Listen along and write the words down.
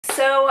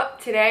So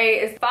today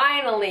is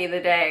finally the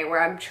day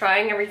where I'm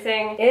trying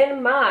everything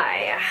in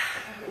my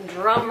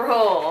drum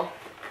roll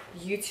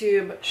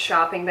YouTube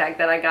shopping bag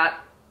that I got.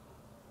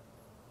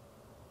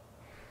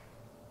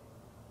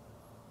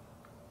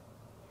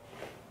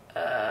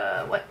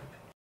 What?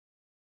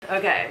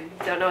 Okay,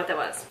 don't know what that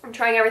was. I'm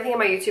trying everything in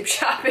my YouTube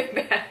shopping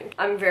bag.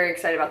 I'm very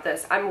excited about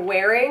this. I'm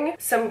wearing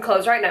some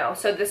clothes right now.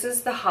 So this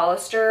is the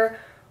Hollister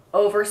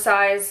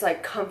oversized,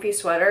 like, comfy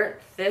sweater.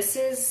 This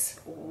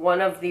is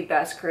one of the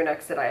best crew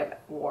necks that I have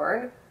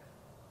worn.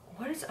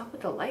 What is up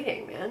with the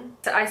lighting, man?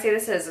 So I say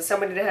this as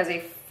somebody that has a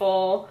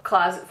full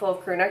closet full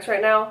of crew necks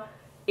right now.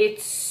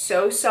 It's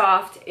so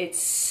soft, it's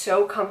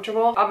so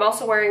comfortable. I'm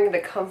also wearing the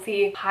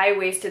comfy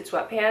high-waisted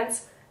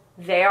sweatpants.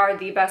 They are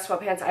the best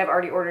sweatpants. I've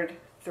already ordered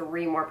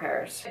 3 more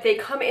pairs. They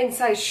come in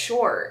size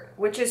short,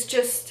 which is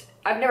just,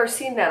 I've never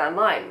seen that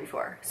online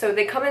before. So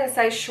they come in a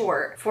size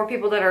short for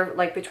people that are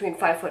like between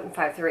 5 foot and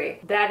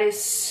 5'3". That is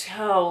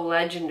so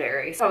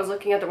legendary. So I was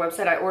looking at their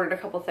website, I ordered a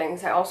couple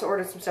things. I also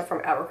ordered some stuff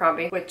from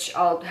Abercrombie, which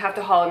I'll have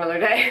to haul another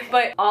day.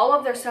 But all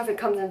of their stuff, it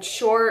comes in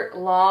short,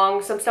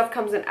 long, some stuff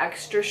comes in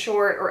extra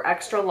short or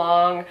extra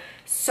long.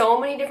 So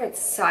many different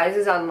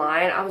sizes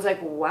online. I was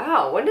like,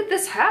 wow, when did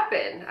this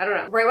happen? I don't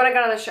know. Right when I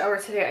got out of the shower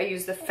today, I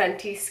used the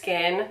Fenty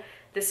Skin.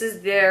 This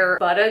is their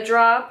Butter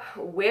Drop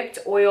Whipped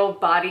Oil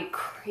Body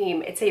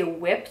Cream. It's a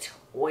whipped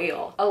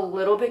oil. A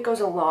little bit goes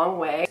a long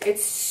way.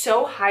 It's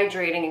so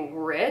hydrating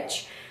and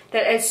rich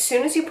that as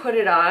soon as you put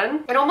it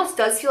on, it almost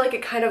does feel like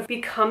it kind of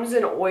becomes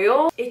an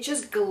oil. It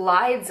just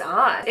glides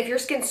on. If your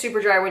skin's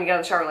super dry when you get out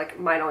of the shower, like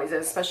mine always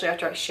is, especially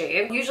after I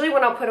shave, usually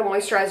when I'll put a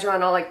moisturizer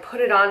on, I'll like put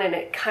it on and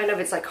it kind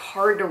of, it's like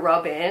hard to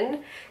rub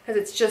in because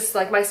it's just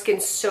like my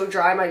skin's so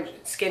dry, my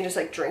skin just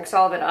like drinks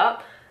all of it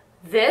up.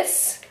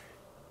 This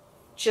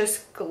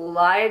just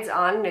glides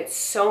on and it's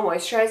so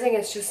moisturizing.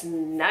 It's just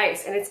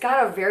nice, and it's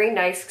got a very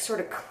nice sort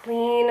of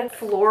clean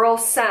floral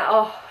scent.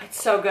 Oh, it's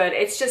so good.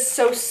 It's just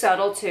so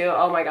subtle too.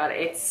 Oh my god,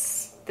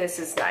 this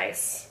is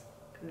nice.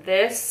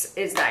 This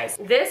is nice.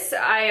 This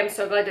I am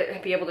so glad to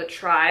be able to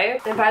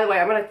try. And by the way,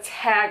 I'm gonna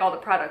tag all the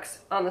products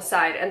on the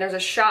side, and there's a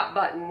shop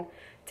button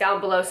down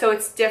below, so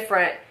it's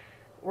different.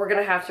 We're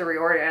gonna have to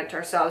reorient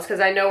ourselves because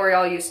I know we're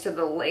all used to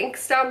the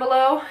links down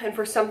below, and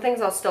for some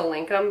things I'll still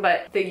link them,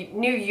 but the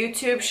new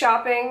YouTube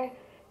shopping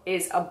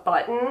is a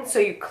button, so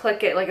you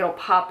click it, like it'll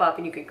pop up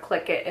and you can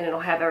click it and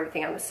it'll have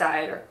everything on the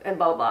side and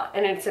blah blah,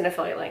 and it's an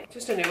affiliate link.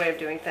 Just a new way of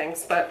doing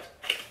things. But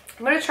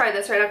I'm gonna try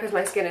this right now because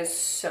my skin is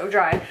so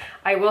dry.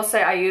 I will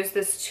say I used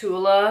this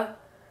Tula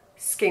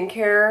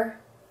skincare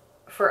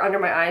for under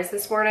my eyes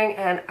this morning,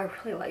 and I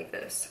really like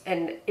this,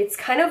 and it's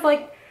kind of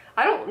like,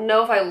 I don't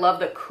know if I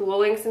love the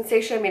cooling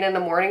sensation. I mean, in the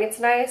morning it's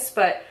nice,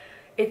 but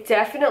it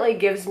definitely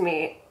gives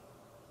me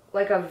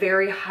like a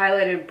very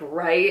highlighted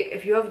bright.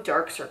 If you have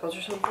dark circles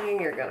or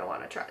something, you're gonna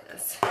wanna try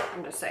this.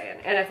 I'm just saying.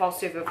 And if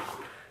also if you have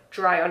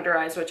dry under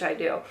eyes, which I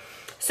do.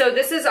 So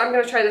this is, I'm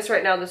gonna try this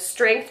right now, the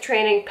Strength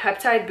Training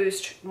Peptide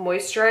Boost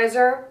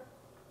Moisturizer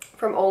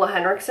from Ole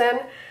Henriksen.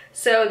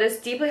 So this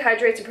deeply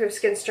hydrates, improves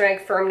skin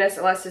strength, firmness,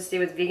 elasticity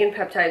with vegan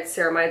peptides,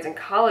 ceramides, and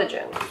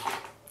collagen.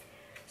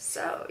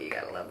 So you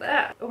gotta love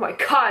that. Oh my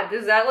god,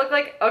 does that look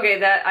like, okay,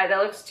 that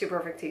looks too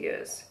perfect to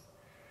use.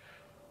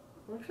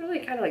 It looks really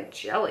kind of like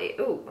jelly.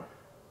 Ooh.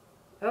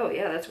 Oh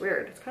yeah, that's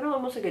weird. It's kind of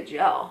almost like a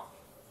gel.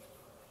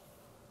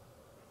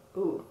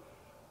 Ooh.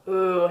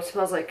 Ooh, it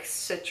smells like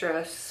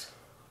citrus.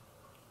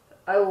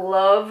 I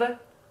love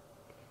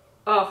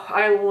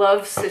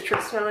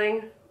citrus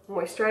smelling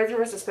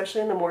moisturizers,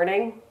 especially in the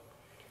morning.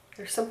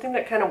 There's something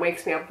that kind of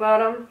wakes me up about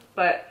them,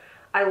 but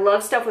I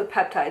love stuff with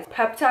peptides.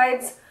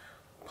 Peptides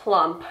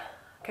plump.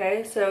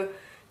 Okay, so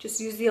just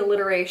use the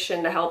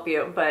alliteration to help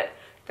you, but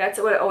that's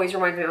what it always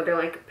reminds me of. They're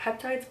like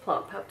peptides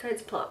plump,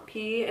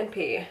 P and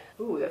P.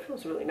 Ooh, that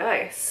feels really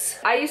nice.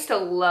 I used to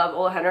love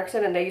Ole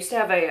Henriksen, and they used to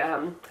have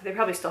a they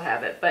probably still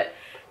have it, but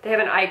they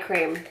have an eye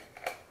cream.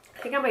 I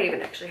think I might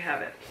even actually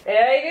have it.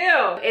 There you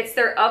go. It's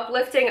their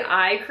uplifting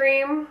eye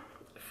cream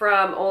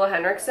from Ole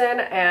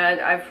Henriksen,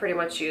 and I've pretty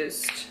much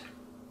used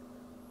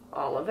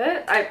all of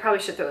it. I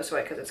probably should throw this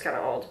away because it's kind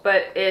of old,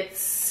 but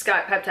it's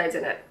got peptides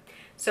in it.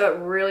 So it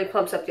really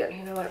plumps up the,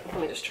 you know what, let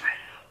me just try it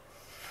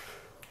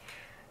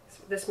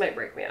out. This might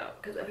break me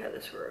out because I've had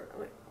this for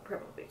like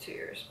probably 2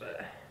 years,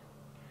 but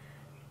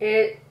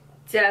it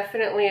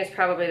definitely is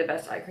probably the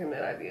best eye cream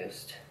that I've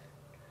used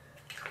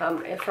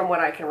from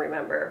what I can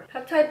remember.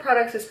 Peptide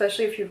products,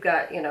 especially if you've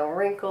got, you know,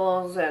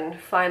 wrinkles and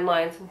fine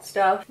lines and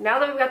stuff. Now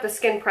that we've got the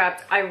skin prepped,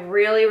 I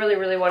really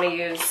want to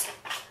use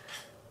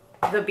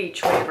the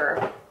Beach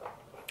Waver.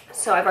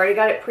 So I've already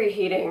got it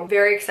preheating.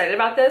 Very excited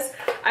about this.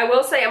 I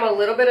will say I'm a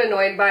little bit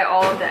annoyed by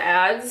all of the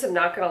ads, I'm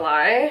not gonna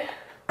lie.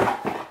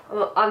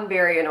 I'm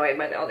very annoyed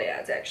by all the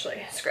ads,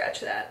 actually. Scratch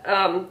that.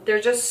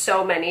 There's just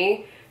so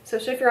many,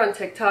 especially if you're on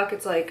TikTok.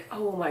 It's like,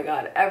 oh my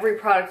god, every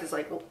product is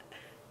like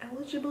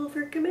eligible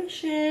for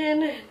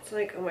commission. It's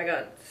like, oh my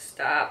god,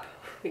 stop.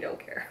 We don't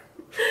care.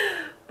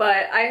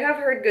 But I have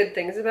heard good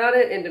things about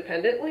it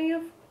independently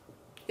of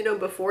you know,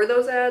 before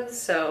those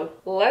ads. So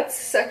let's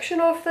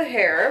section off the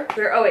hair.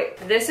 Oh wait,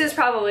 this is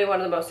probably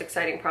one of the most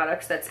exciting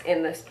products that's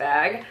in this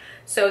bag.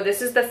 So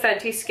this is the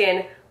Fenty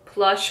Skin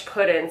Plush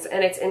Puddins,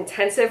 and it's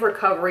Intensive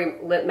Recovery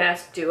Lip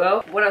Mask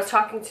Duo. When I was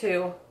talking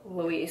to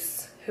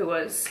Luis, who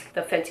was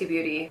the Fenty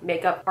Beauty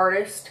makeup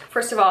artist,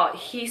 first of all,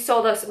 he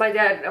sold us,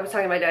 I was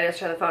talking to my dad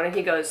yesterday on the phone, and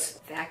he goes,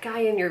 that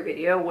guy in your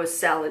video was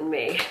selling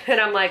me. And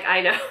I'm like,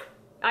 I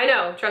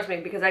know, trust me,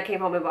 because I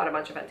came home and bought a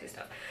bunch of Fenty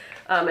stuff.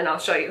 And I'll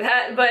show you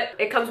that, but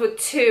it comes with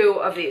 2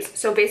 of these.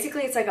 So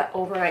basically it's like an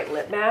overnight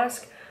lip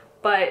mask,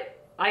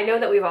 but I know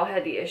that we've all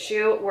had the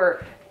issue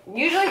where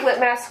usually lip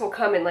masks will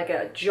come in like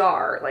a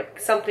jar, like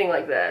something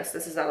like this.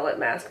 This is not a lip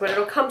mask, but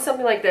it'll come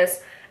something like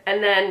this,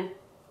 and then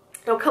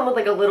it'll come with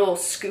like a little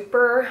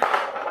scooper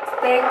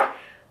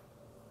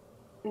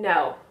thing.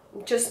 No,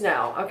 just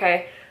no,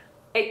 okay?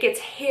 It gets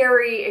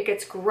hairy, it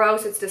gets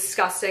gross, it's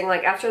disgusting.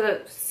 Like after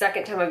the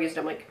second time I've used it,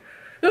 I'm like,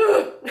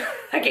 ugh,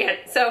 I can't.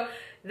 So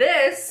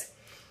this,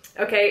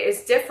 okay,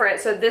 is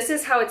different. So this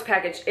is how it's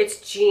packaged.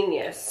 It's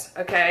genius,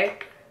 okay?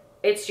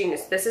 It's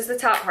genius. This is the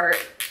top part.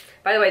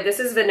 By the way, this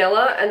is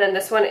vanilla, and then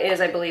this one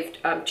is, I believe,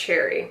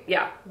 cherry.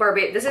 Yeah,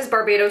 this is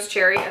Barbados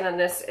cherry, and then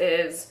this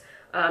is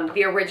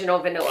the original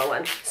vanilla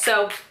one.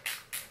 So,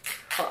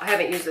 well, I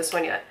haven't used this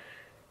one yet.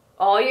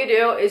 All you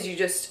do is you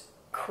just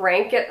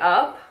crank it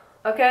up,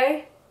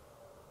 okay?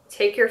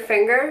 Take your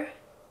finger.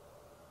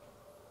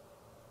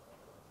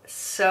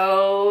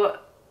 So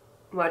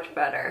much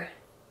better.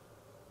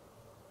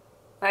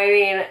 I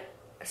mean,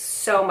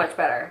 so much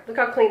better. Look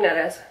how clean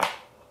that is.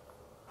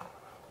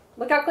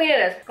 Look how clean it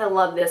is. I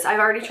love this. I've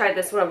already tried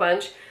this one a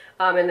bunch.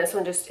 And this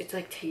one just, it's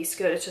like tastes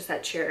good. It's just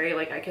that cherry,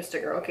 like I Kissed a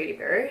Girl, Katy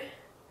Perry.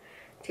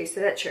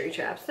 Tasted that cherry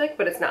chapstick,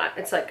 but it's not.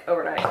 It's like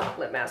overnight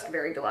lip mask,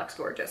 very deluxe,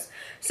 gorgeous.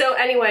 So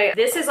anyway,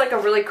 this is like a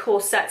really cool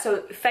set.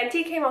 So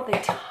Fenty came out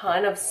with a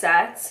ton of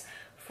sets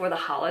for the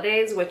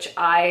holidays, which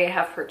I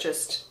have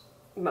purchased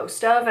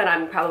most of, and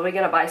I'm probably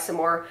gonna buy some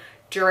more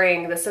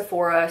during the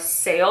Sephora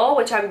sale,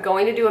 which I'm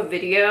going to do a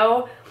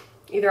video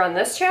either on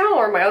this channel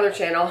or my other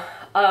channel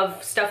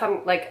of stuff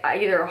I'm like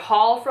either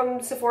haul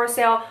from Sephora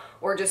sale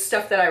or just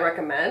stuff that I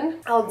recommend.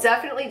 I'll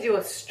definitely do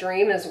a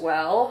stream as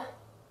well.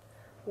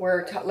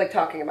 We're like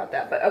talking about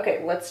that, but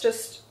okay, let's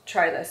just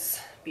try this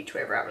beach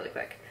waver out really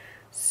quick.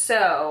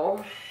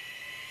 So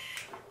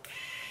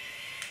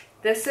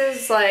this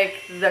is like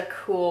the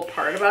cool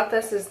part about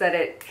this is that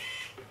it,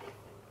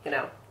 you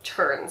know,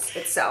 turns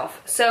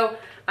itself. So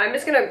I'm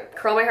just gonna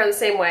curl my hair the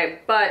same way,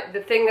 but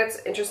the thing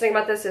that's interesting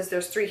about this is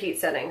there's 3 heat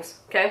settings,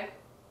 okay?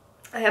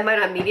 I have mine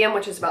on medium,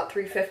 which is about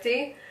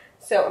 350.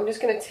 So I'm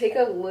just gonna take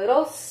a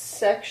little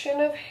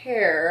section of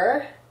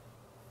hair,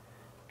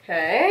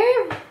 okay?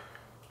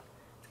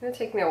 It's gonna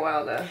take me a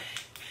while to,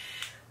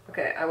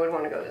 okay, I would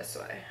wanna go this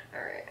way,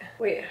 all right.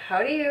 Wait,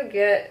 how do you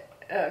get,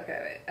 okay,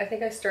 wait, I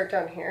think I start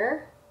down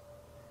here.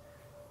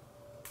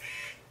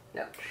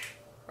 No,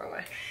 wrong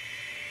way.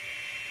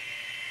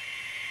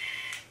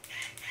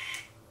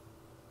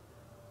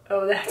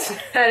 Oh,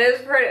 that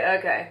is pretty,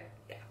 okay.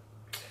 Yeah,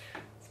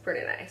 it's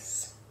pretty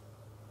nice.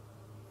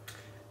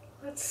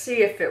 Let's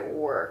see if it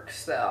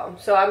works though.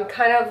 So I'm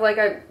kind of like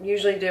I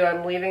usually do,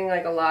 I'm leaving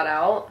like a lot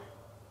out.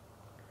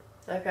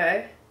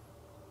 Okay.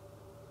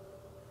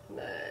 And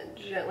then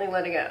gently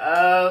letting it,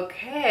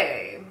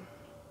 okay.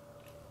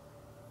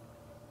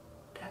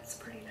 That's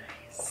pretty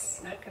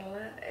nice, not gonna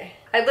lie.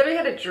 I literally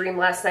had a dream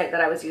last night that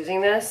I was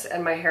using this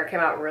and my hair came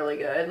out really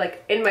good,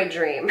 like in my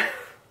dream.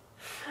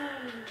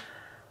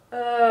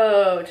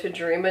 Oh, to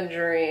dream a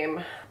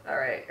dream. All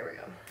right, here we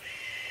go.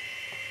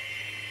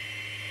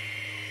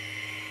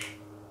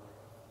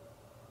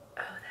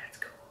 Oh, that's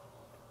cool.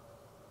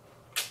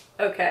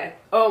 Okay.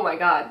 Oh my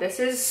God, this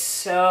is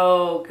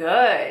so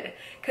good.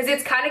 Because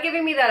it's kind of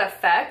giving me that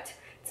effect.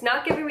 It's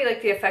not giving me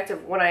like the effect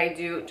of when I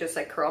do just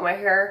like curl my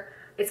hair.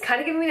 It's kind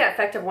of giving me that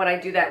effect of when I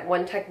do that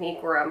one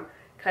technique where I'm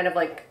kind of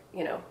like,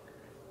 you know,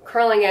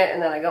 curling it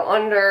and then I go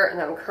under and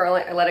then I'm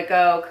curling, I let it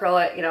go, curl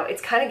it, you know,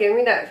 it's kind of giving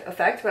me that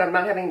effect, but I'm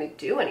not having to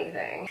do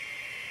anything.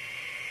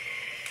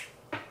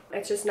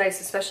 It's just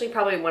nice, especially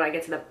probably when I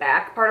get to the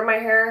back part of my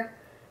hair.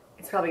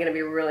 It's probably gonna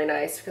be really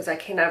nice because I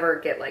can never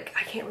get like,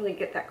 I can't really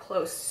get that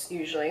close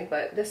usually,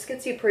 but this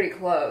gets you pretty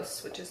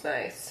close, which is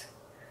nice.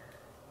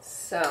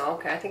 So,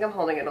 okay, I think I'm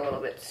holding it a little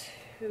bit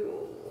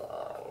too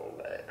long,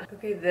 but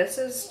okay, this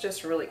is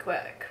just really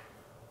quick.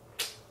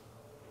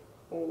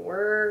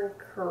 We're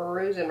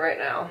cruising right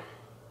now.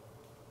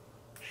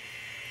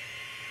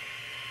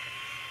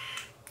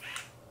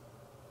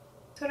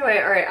 So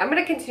anyway, all right, I'm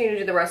gonna continue to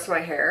do the rest of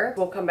my hair.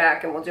 We'll come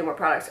back and we'll do more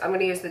products. I'm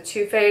gonna use the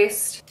Too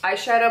Faced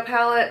eyeshadow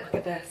palette. Look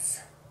at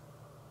this.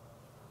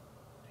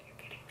 Are you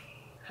kidding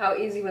me? How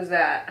easy was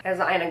that? As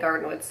Ina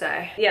Garden would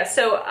say. Yeah,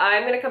 so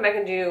I'm gonna come back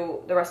and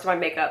do the rest of my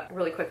makeup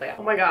really quickly.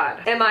 Oh my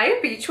God. Am I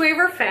a beach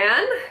waver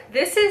fan?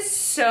 This is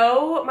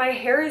so, my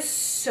hair is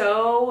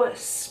so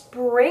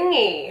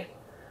springy.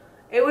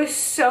 It was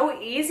so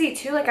easy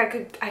too. Like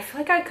I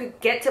feel like I could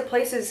get to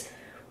places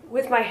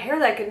with my hair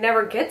that I could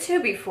never get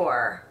to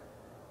before.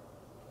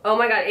 Oh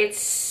my God, it's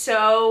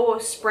so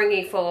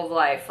springy, full of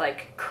life,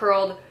 like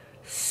curled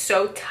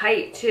so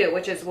tight too,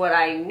 which is what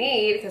I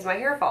need because my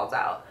hair falls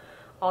out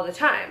all the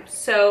time.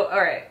 So, all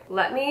right,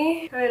 let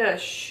me kind of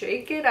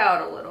shake it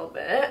out a little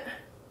bit.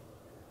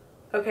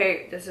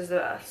 Okay, this is the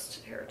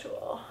best hair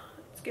tool.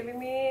 It's giving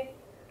me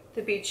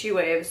the beachy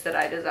waves that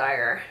I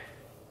desire.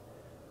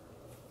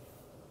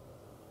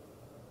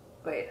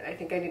 Wait, I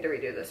think I need to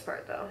redo this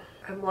part though.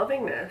 I'm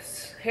loving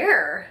this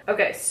hair.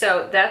 Okay,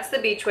 so that's the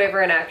beach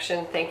waver in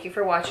action. Thank you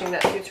for watching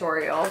that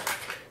tutorial.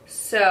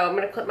 So I'm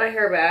gonna clip my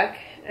hair back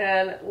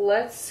and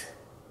let's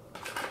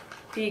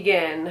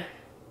begin.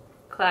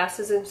 Class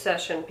is in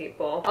session,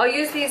 people. I'll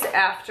use these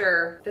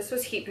after. This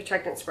was heat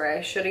protectant spray.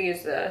 I should have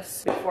used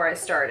this before I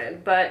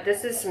started, but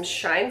this is some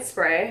shine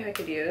spray I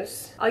could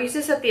use. I'll use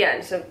this at the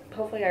end, so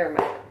hopefully I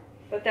remember.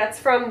 But that's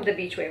from the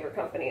Beach Waver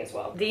company as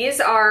well. These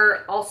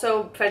are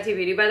also Fenty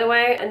Beauty, by the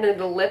way, and then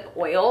the lip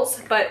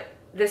oils, but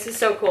this is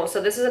so cool. So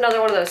this is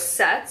another one of those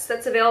sets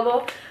that's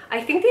available.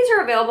 I think these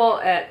are available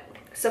at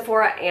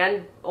Sephora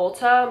and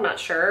Ulta, I'm not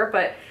sure,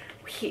 but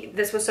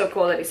this was so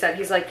cool that he said,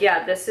 he's like,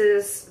 yeah, this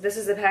is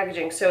the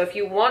packaging. So if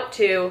you want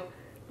to,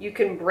 you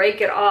can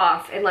break it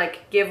off and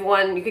like give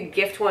one, you could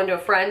gift one to a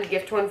friend,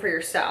 gift one for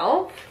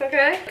yourself,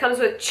 okay? It comes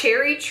with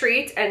cherry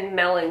treat and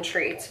melon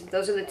treat.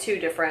 Those are the two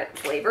different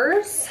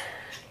flavors.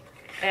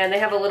 And they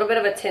have a little bit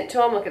of a tint to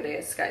them. Look at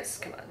these, guys,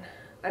 come on.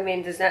 I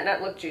mean, does that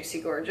not look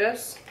juicy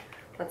gorgeous?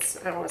 I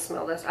don't want to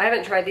smell this. I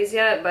haven't tried these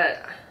yet,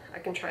 but I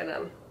can try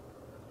them.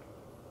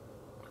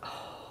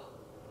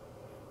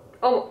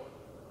 Oh,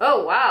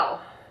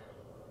 wow.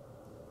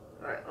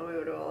 All right, let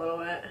me do a little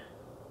bit.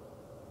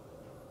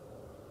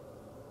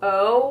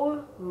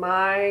 Oh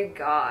my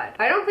God.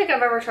 I don't think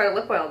I've ever tried a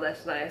lip oil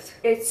this nice.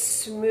 It's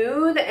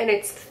smooth and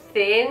it's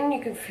thin.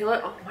 You can feel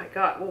it. Oh my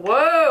God.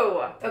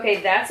 Whoa.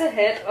 Okay, that's a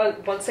hit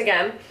once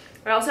again.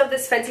 I also have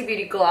this Fenty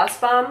Beauty Gloss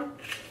Bomb.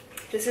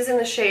 This is in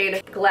the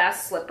shade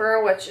Glass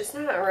Slipper, which is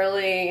not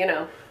really, you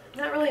know,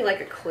 not really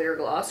like a clear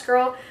gloss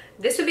girl.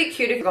 This would be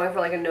cute if you're going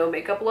for like a no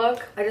makeup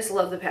look. I just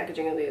love the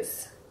packaging of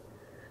these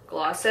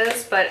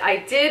glosses, but I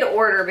did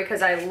order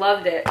because I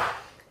loved it.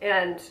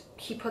 And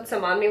he put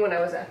some on me when I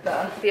was at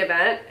the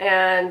event,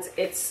 and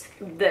it's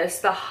this,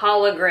 the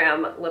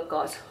hologram lip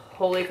gloss.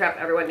 Holy crap,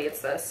 everyone needs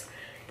this.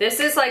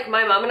 This is like,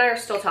 my mom and I are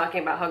still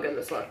talking about how good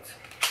this looked.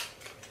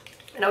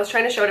 And I was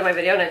trying to show it in my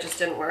video and it just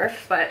didn't work,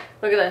 but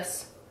look at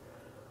this.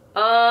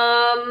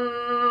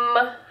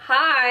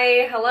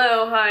 Hi,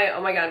 hello, hi.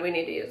 Oh my God, we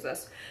need to use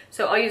this.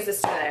 So I'll use this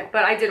today,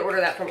 but I did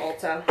order that from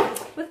Ulta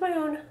with my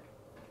own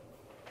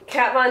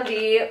Kat Von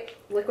D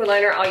liquid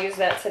liner. I'll use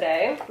that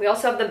today. We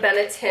also have the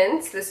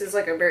Benetint. This is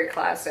like a very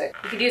classic.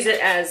 You could use it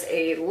as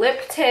a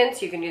lip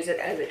tint. You can use it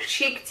as a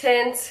cheek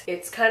tint.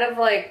 It's kind of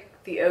like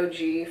the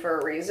OG for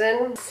a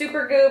reason.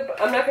 Super Goop.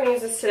 I'm not going to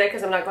use this today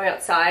because I'm not going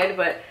outside,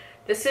 but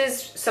this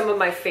is some of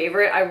my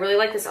favorite. I really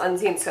like this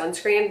Unseen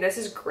sunscreen. This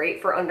is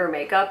great for under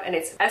makeup, and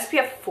it's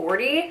SPF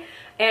 40,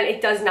 and it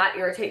does not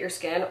irritate your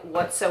skin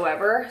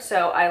whatsoever.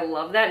 So I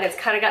love that, and it's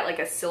kind of got like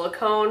a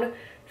silicone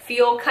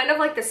feel, kind of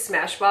like the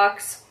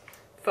Smashbox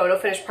Photo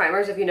Finish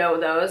primers, if you know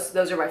those.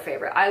 Those are my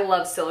favorite. I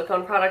love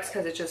silicone products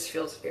because it just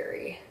feels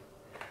very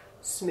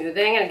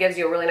smoothing and it gives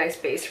you a really nice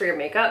base for your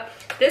makeup.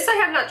 This I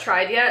have not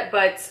tried yet,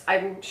 but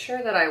I'm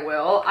sure that I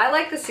will. I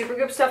like the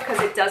Supergoop stuff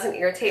because it doesn't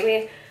irritate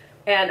me,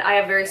 and I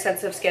have very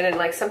sensitive skin, and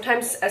like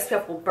sometimes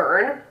SPF will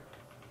burn.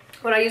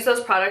 When I use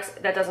those products,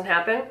 that doesn't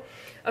happen.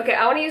 Okay,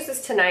 I want to use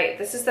this tonight.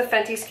 This is the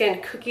Fenty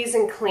Skin Cookies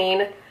and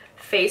Clean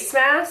face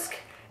mask,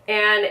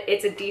 and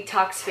it's a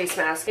detox face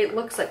mask. It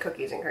looks like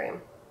cookies and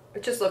cream.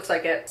 It just looks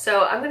like it.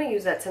 So I'm gonna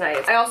use that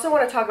tonight. I also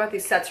want to talk about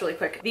these sets really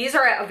quick. These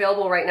are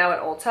available right now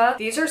at Ulta.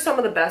 These are some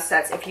of the best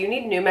sets. If you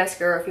need new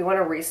mascara, if you want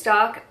to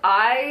restock,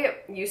 I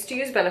used to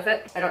use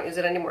Benefit. I don't use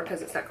it anymore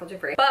because it's not cruelty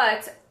free.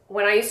 But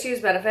when I used to use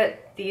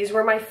Benefit, these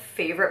were my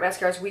favorite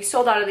mascaras. We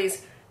sold out of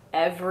these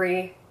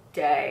every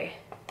day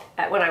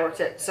when I worked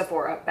at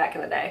Sephora back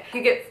in the day.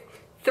 You get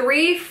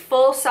 3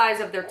 full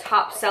size of their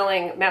top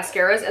selling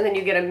mascaras, and then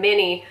you get a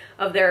mini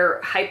of their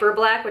Hyper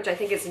Black, which I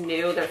think is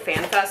new, their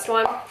Fan Fest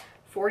one.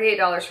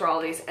 $48 for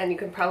all these, and you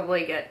can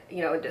probably get,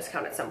 you know, a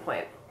discount at some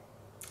point.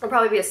 It'll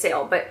probably be a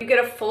sale, but you get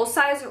a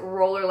full-size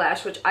roller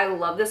lash, which I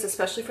love this,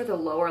 especially for the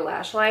lower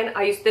lash line.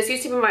 This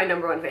used to be my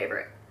 #1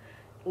 favorite,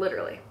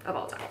 literally, of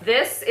all time.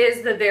 This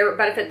is the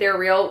Benefit They're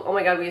Real. Oh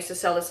my God, we used to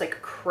sell this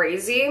like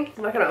crazy.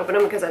 I'm not gonna open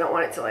them because I don't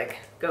want it to like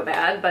go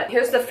bad, but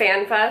here's the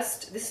Fan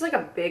Fest. This is like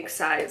a big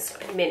size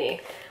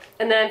mini.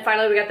 And then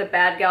finally we got the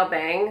Bad Gal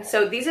Bang.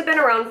 So these have been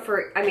around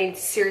for, I mean,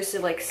 seriously,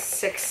 like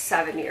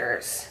 6-7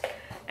 years.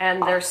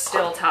 And they're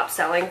still top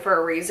selling for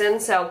a reason.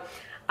 So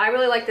I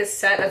really like this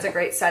set. That's a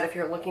great set if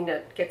you're looking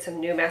to get some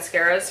new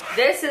mascaras.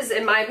 This is,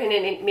 in my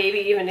opinion, maybe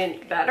even a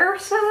better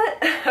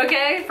set,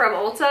 okay, from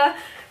Ulta.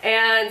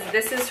 And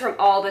this is from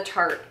All the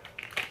Tarte.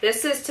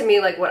 This is, to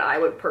me, like what I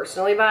would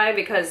personally buy,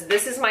 because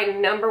this is my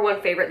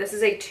 #1 favorite. This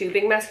is a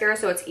tubing mascara,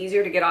 so it's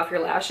easier to get off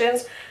your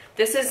lashes.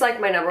 This is like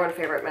my #1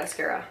 favorite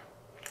mascara.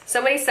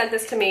 Somebody sent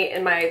this to me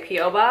in my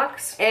P.O.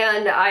 box,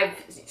 and I've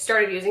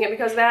started using it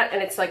because of that,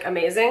 and it's like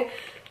amazing.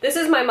 This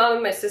is my mom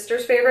and my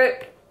sister's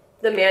favorite,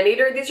 the Man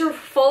Eater. These are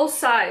full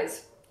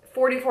size,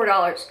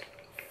 $44.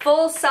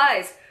 Full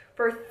size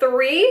for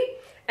 3.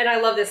 And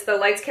I love this. The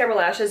Lights Camera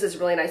Lashes is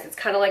really nice. It's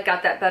kind of like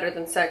got that Better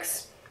Than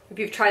Sex. If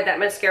you've tried that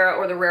mascara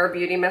or the Rare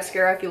Beauty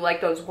mascara, if you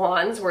like those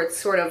wands where it's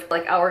sort of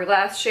like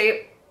hourglass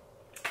shape,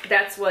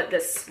 that's what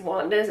this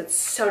wand is. It's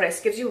so nice.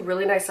 It gives you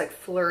really nice, like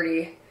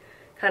flirty,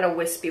 kind of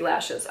wispy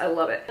lashes. I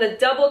love it. The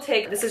Double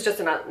Take, this is just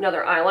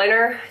another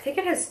eyeliner. I think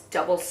it has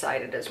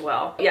double-sided as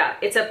well. Yeah,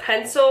 it's a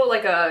pencil,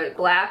 like a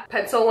black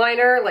pencil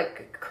liner,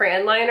 like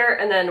crayon liner,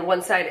 and then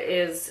one side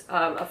is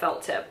a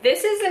felt tip.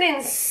 This is an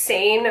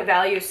insane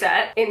value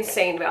set.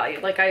 Insane value.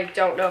 Like, I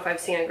don't know if I've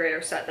seen a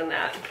greater set than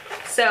that.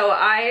 So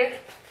I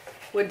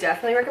would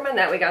definitely recommend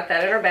that. We got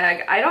that in our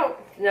bag. I don't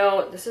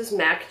know, this is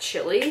Mac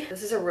Chili.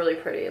 This is a really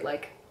pretty,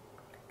 like,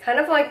 kind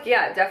of like,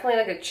 yeah, definitely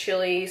like a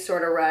chili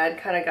sort of red.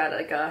 Kind of got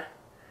like a,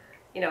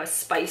 you know, a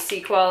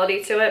spicy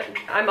quality to it.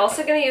 I'm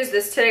also gonna use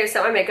this today to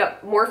set my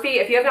makeup. Morphe,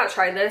 if you have not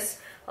tried this,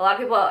 a lot of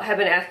people have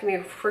been asking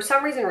me for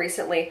some reason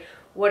recently,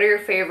 what are your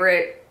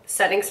favorite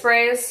setting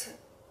sprays?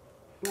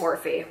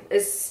 Morphe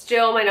is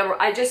still my number.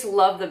 I just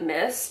love the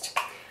mist.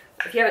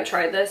 If you haven't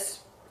tried this,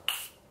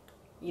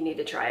 you need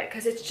to try it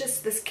because it's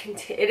just this,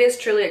 it is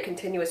truly a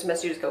continuous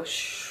mist. You just go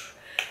shh,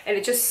 and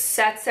it just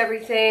sets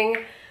everything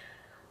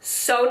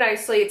so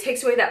nicely. It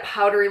takes away that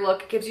powdery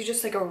look. It gives you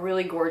just like a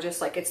really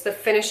gorgeous, like it's the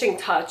finishing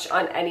touch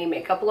on any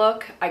makeup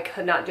look. I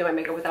could not do my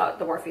makeup without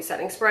the Morphe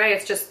setting spray.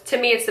 It's just, to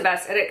me, it's the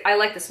best. And I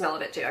like the smell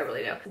of it too, I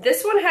really do.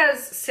 This one has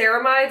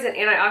ceramides and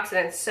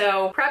antioxidants.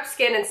 So prep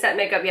skin and set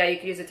makeup, yeah, you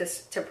can use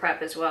it to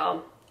prep as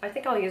well. I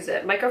think I'll use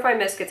it. Microfine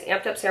Mist gets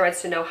amped up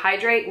ceramides to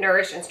hydrate,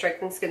 nourish, and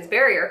strengthen skin's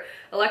barrier.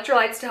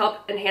 Electrolytes to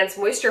help enhance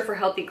moisture for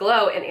healthy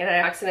glow, and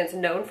antioxidants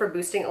known for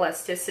boosting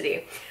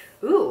elasticity.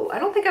 Ooh, I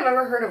don't think I've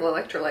ever heard of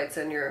electrolytes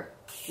in your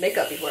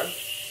makeup before.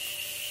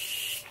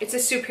 It's a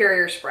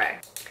superior spray.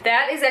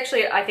 That is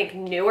actually, I think,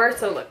 newer.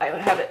 So look,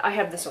 I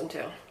have this one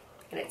too,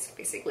 and it's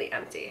basically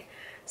empty.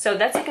 So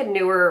that's like a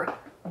newer,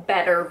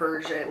 better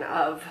version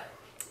of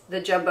the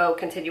Jumbo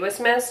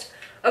Continuous Mist.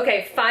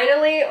 Okay,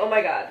 finally, oh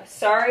my God,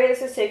 sorry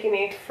this is taking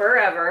me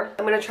forever.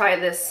 I'm gonna try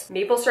this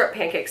maple syrup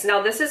pancakes.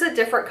 Now this is a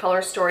different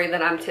color story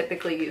than I'm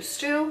typically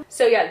used to.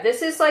 So yeah,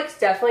 this is like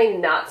definitely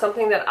not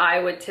something that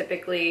I would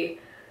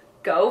typically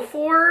go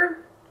for,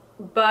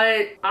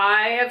 but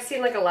I have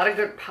seen like a lot of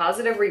good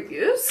positive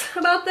reviews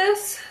about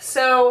this.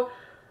 So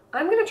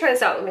I'm gonna try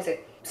this out. Let me see.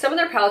 Some of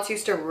their palettes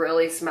used to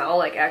really smell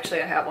like,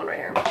 actually I have one right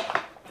here,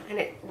 and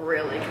it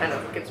really kind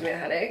of gives me a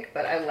headache,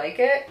 but I like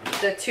it.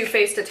 The Too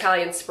Faced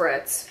Italian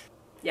Spritz.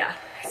 Yeah,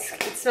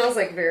 it smells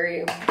like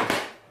smells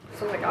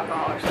like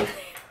alcohol or something.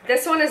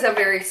 This one is a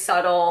very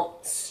subtle,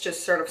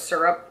 just sort of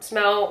syrup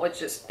smell,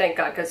 which is, thank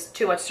God, because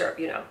too much syrup,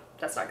 you know,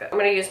 that's not good. I'm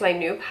gonna use my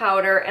new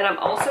powder, and I'm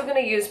also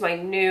gonna use my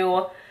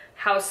new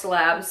House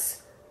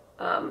Labs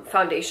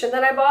foundation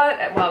that I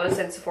bought while I was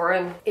in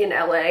Sephora in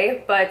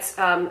LA. But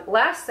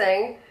last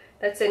thing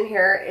that's in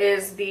here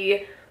is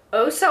the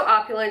Oh So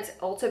Opulent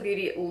Ulta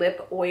Beauty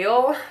Lip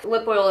Oil.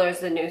 Lip oil is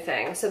the new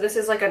thing. So this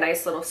is like a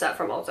nice little set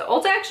from Ulta.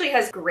 Ulta actually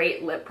has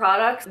great lip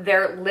products.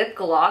 Their lip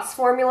gloss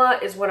formula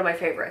is one of my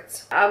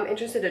favorites. I'm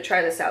interested to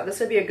try this out. This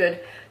would be a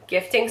good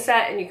gifting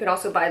set, and you could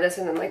also buy this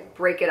and then like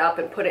break it up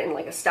and put it in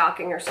like a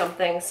stocking or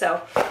something.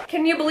 So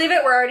can you believe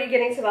it? We're already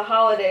getting to the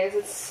holidays.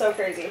 It's so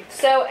crazy.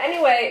 So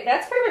anyway,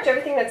 that's pretty much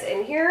everything that's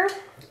in here.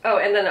 Oh,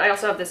 and then I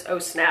also have this Oh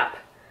Snap.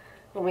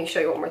 Let me show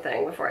you one more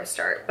thing before I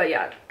start. But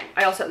yeah,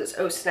 I also have this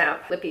Oh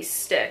Snap lippy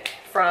stick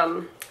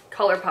from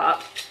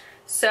ColourPop.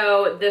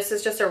 So this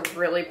is just a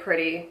really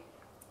pretty,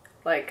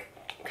 like,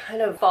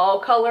 kind of fall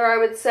color, I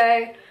would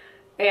say.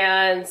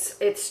 And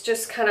it's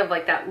just kind of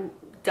like that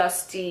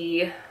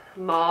dusty,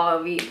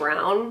 mauve-y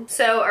brown.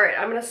 So, all right,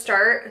 I'm gonna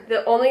start.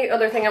 The only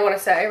other thing I wanna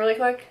say really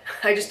quick,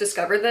 I just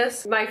discovered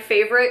this. My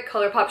favorite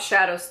ColourPop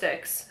shadow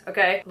sticks,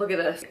 okay? Look at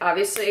this.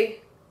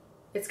 Obviously,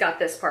 it's got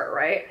this part,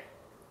 right?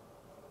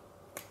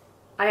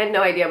 I had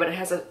no idea, but it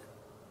has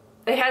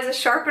a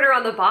sharpener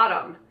on the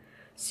bottom,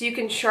 so you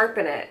can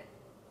sharpen it.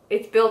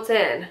 It's built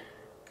in.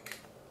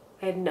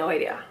 I had no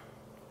idea.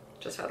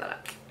 Just found that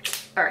out.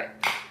 All right,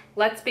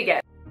 let's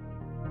begin.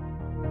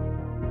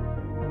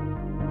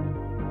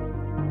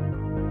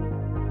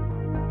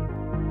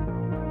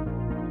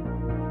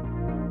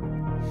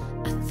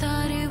 I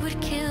thought it would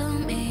kill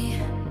me.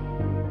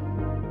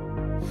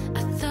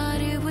 I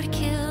thought it would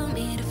kill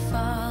me to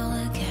fall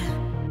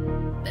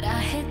again, but I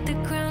hit the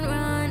ground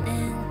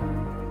running.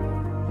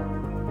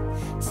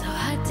 So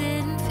I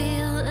didn't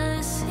feel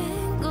a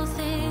single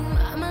thing.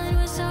 My mind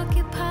was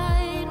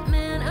occupied,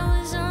 man, I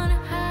was on a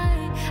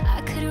high.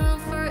 I could run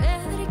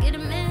forever to get a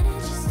minute,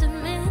 just a minute.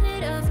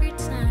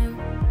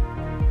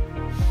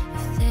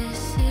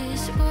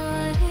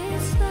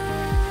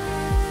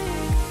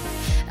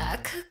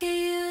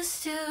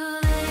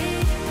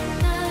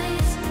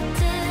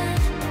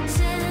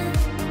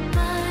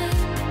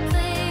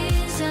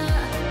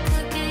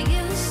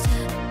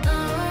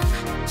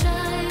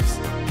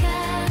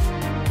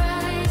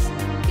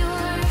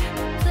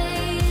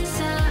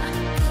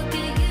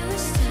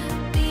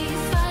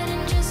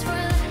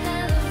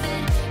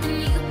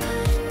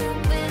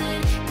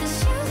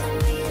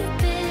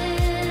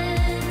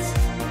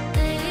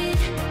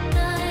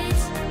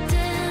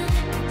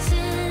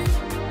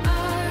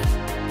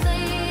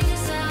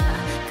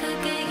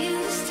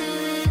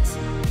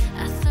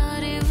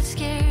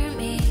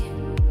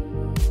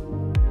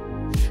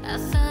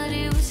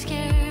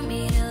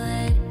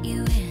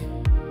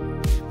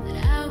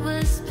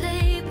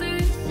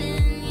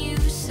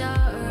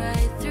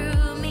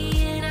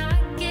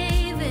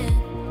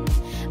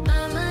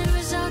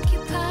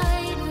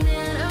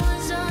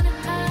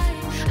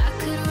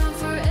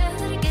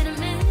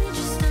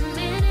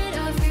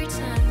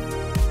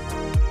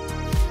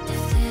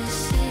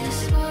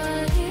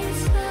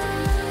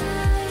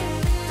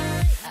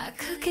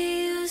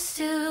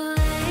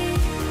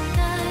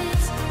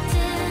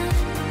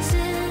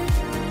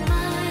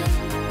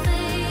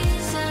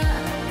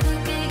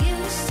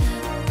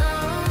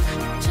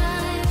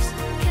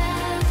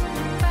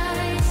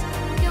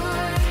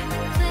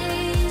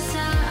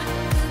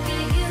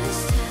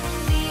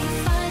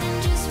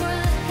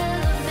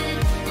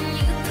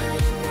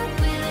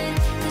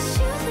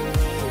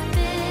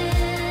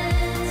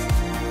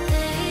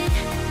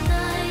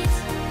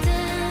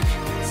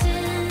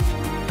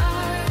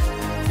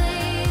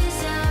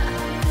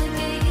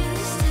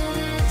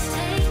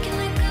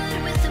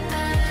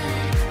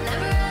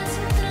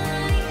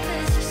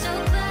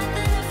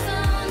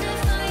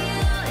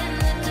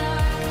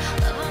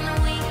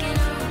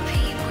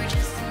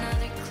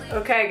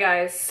 Okay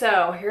guys,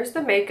 so here's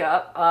the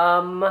makeup.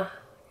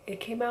 It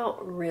came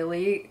out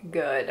really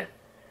good.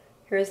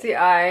 Here's the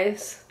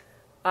eyes.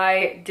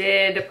 I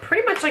did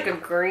pretty much like a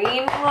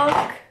green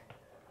look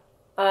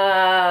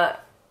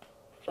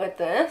with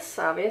this,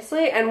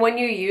 obviously. And when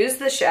you use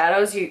the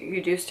shadows,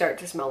 you do start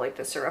to smell like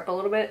the syrup a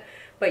little bit.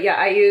 But yeah,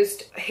 I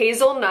used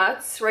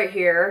hazelnuts right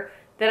here.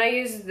 Then I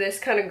used this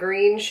kind of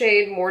green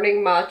shade,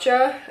 Morning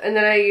Matcha. And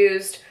then I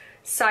used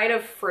Side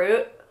of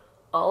Fruit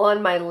all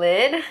on my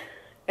lid.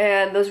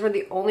 And those were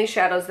the only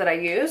shadows that I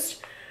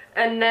used.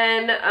 And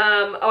then,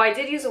 oh, I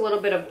did use a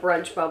little bit of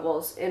Brunch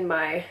Bubbles in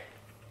my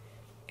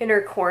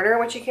inner corner,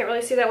 which you can't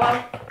really see that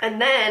well. And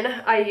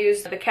then I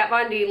used the Kat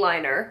Von D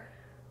liner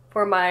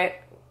for my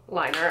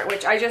liner,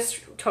 which I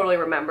just totally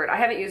remembered. I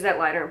haven't used that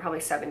liner in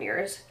probably 7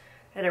 years,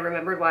 and I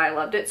remembered why I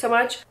loved it so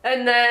much.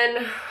 And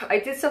then I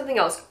did something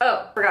else.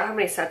 Oh, forgot how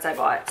many sets I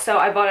bought. So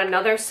I bought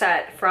another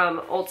set from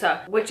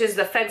Ulta, which is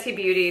the Fenty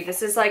Beauty.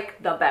 This is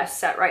like the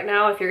best set right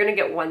now. If you're gonna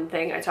get one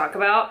thing I talk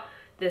about,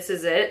 this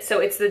is it.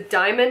 So it's the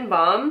Diamond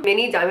Bomb,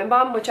 Mini Diamond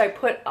Bomb, which I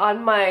put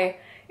on my,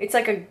 it's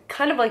like a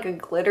kind of like a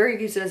glitter. You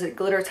can use it as a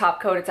glitter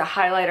top coat. It's a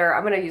highlighter.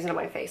 I'm gonna use it on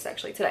my face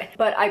actually today.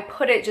 But I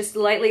put it, just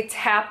lightly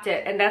tapped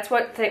it. And that's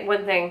what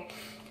one thing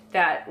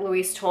that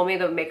Luis told me,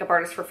 the makeup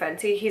artist for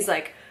Fenty. He's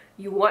like,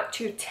 you want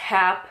to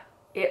tap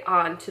it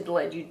onto the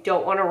lid. You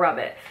don't want to rub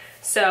it.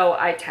 So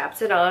I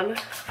tapped it on,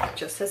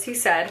 just as he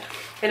said.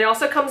 And it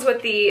also comes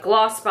with the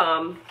Gloss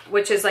Bomb,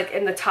 which is like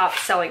in the top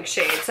selling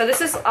shade. So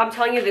this is, I'm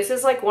telling you, this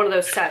is like one of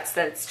those sets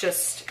that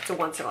it's a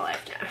once in a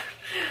lifetime.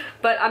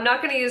 But I'm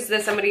not going to use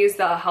this. I'm going to use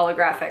the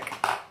holographic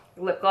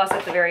lip gloss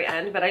at the very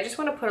end. But I just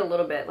want to put a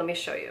little bit, let me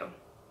show you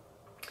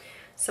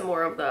some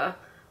more of the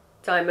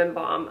Diamond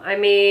Bomb. I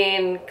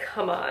mean,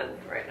 come on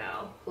right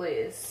now,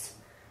 please.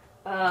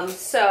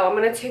 So I'm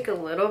going to take a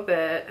little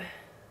bit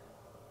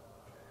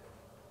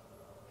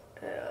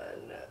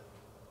and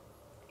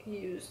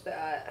use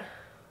that.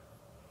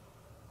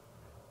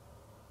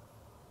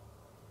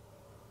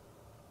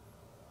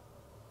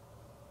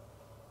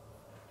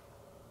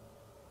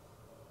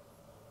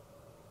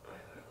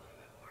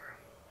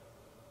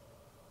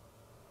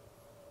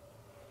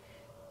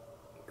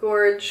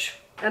 Gorge.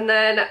 And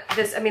then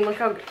this, I mean, look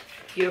how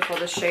beautiful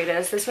this shade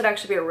is. This would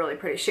actually be a really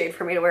pretty shade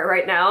for me to wear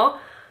right now.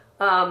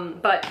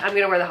 But I'm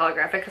gonna wear the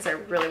holographic because I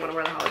really want to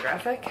wear the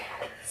holographic.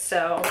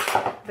 So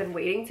I've been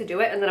waiting to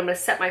do it, and then I'm gonna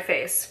set my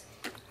face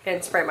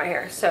and spray my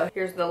hair. So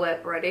here's the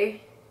lip,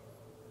 ready?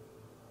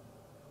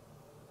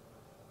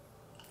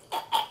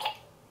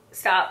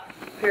 Stop.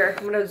 Here,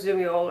 I'm gonna zoom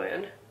you all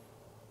in.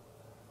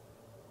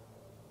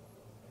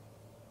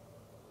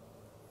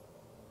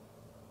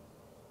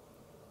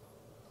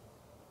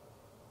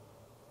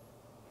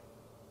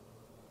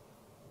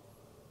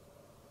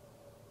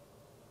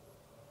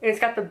 And it's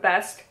got the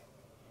best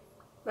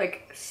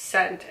like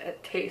scent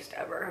and taste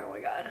ever. Oh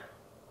my god.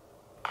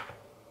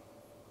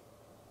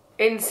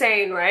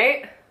 Insane,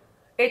 right?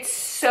 It's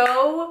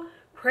so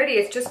pretty.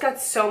 It's just got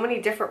so many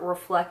different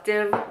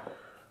reflective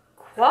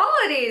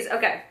qualities.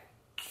 Okay.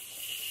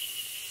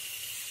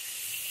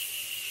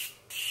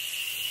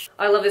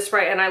 I love this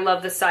spray, and I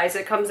love the size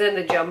it comes in,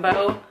 the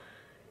jumbo.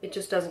 It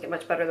just doesn't get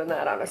much better than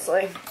that,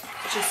 honestly.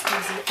 It just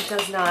doesn't, it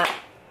does not.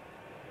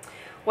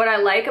 What I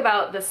like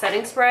about the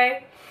setting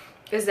spray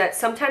is that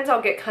sometimes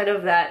I'll get kind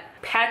of that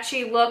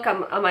patchy look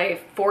on my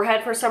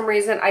forehead for some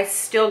reason. I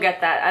still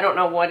get that. I don't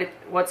know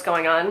what's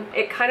going on.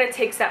 It kind of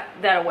takes that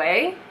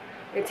away.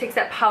 It takes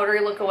that powdery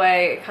look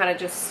away. It kind of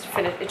just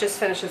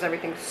finishes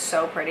everything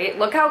so pretty.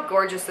 Look how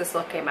gorgeous this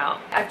look came out.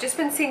 I've just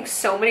been seeing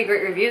so many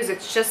great reviews.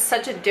 It's just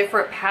such a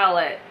different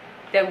palette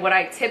than what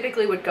I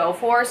typically would go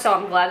for, so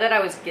I'm glad that I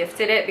was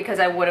gifted it because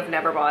I would have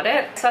never bought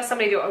it. I saw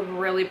somebody do a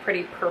really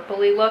pretty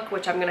purpley look,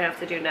 which I'm gonna have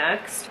to do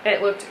next.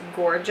 It looked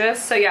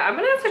gorgeous. So yeah, I'm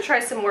gonna have to try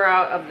some more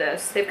out of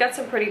this. They've got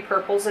some pretty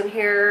purples in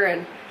here,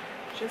 and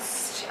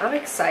just, I'm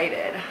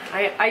excited.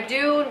 I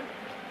do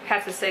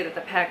have to say that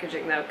the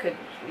packaging though could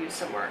use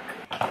some work.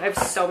 I have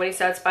so many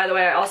sets. By the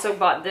way, I also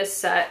bought this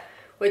set,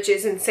 which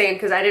is insane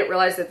because I didn't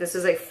realize that this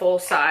is a full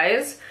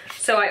size.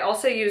 So I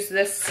also use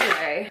this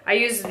today. I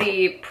use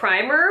the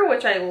primer,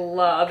 which I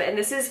love, and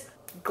this is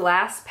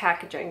glass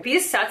packaging.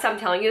 These sets I'm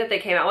telling you that they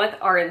came out with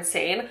are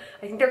insane.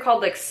 I think they're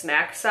called like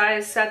snack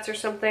size sets or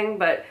something,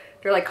 but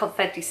they're like called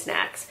Fenty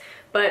Snacks.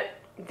 But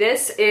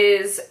this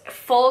is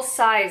full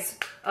size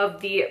of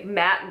the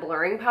matte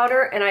blurring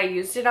powder, and I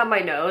used it on my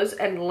nose,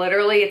 and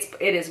literally it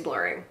is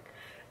blurring.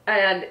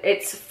 And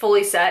it's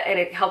fully set, and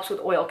it helps with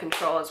oil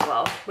control as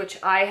well,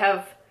 which I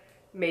have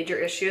major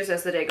issues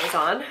as the day goes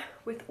on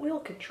with oil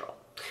control.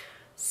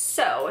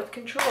 So with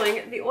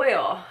controlling the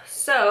oil.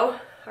 So,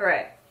 all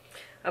right,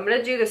 I'm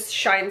gonna do this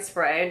shine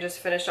spray and just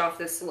finish off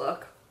this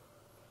look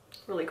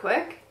really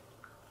quick.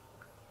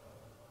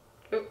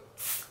 Oop,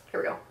 here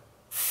we go.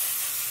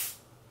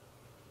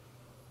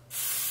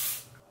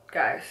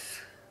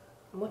 Guys,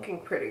 I'm looking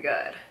pretty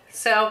good.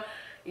 So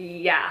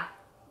yeah,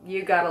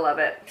 you gotta love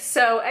it.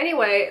 So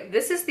anyway,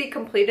 this is the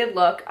completed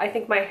look. I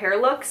think my hair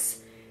looks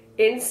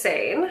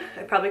insane.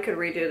 I probably could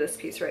redo this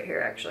piece right here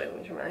actually. Let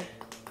me turn my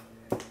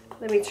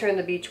Let me turn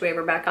the beach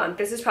waiver back on.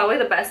 This is probably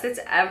the best it's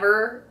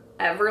ever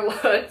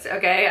looked.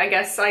 Okay, I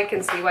guess I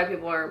can see why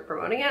people are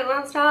promoting it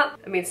nonstop.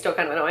 I mean, it's still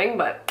kind of annoying,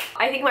 but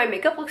I think my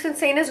makeup looks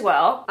insane as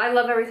well. I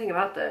love everything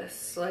about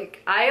this.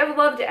 Like, I have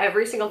loved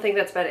every single thing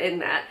that's been in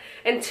that.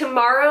 And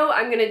tomorrow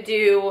I'm gonna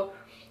do,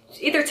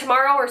 either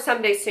tomorrow or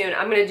someday soon,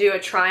 I'm gonna do a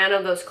try on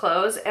of those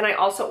clothes. And I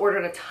also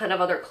ordered a ton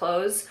of other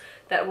clothes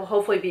that will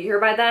hopefully be here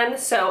by then.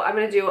 So I'm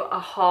gonna do a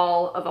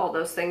haul of all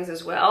those things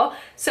as well.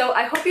 So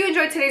I hope you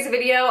enjoyed today's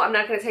video. I'm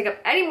not gonna take up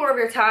any more of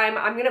your time.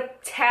 I'm gonna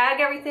tag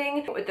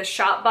everything with the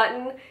shop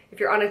button. If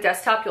you're on a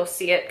desktop, you'll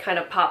see it kind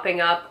of popping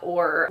up,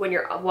 or when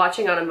you're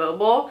watching on a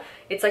mobile,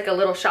 it's like a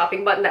little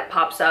shopping button that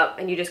pops up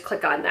and you just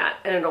click on that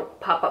and it'll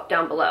pop up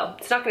down below.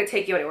 It's not gonna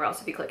take you anywhere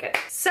else if you click it.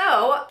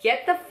 So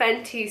get the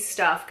Fenty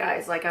stuff,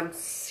 guys. Like, I'm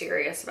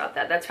serious about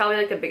that. That's probably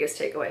like the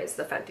biggest takeaway is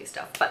the Fenty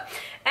stuff. But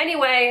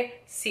anyway,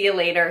 see you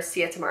later.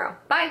 See you tomorrow.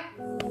 Bye.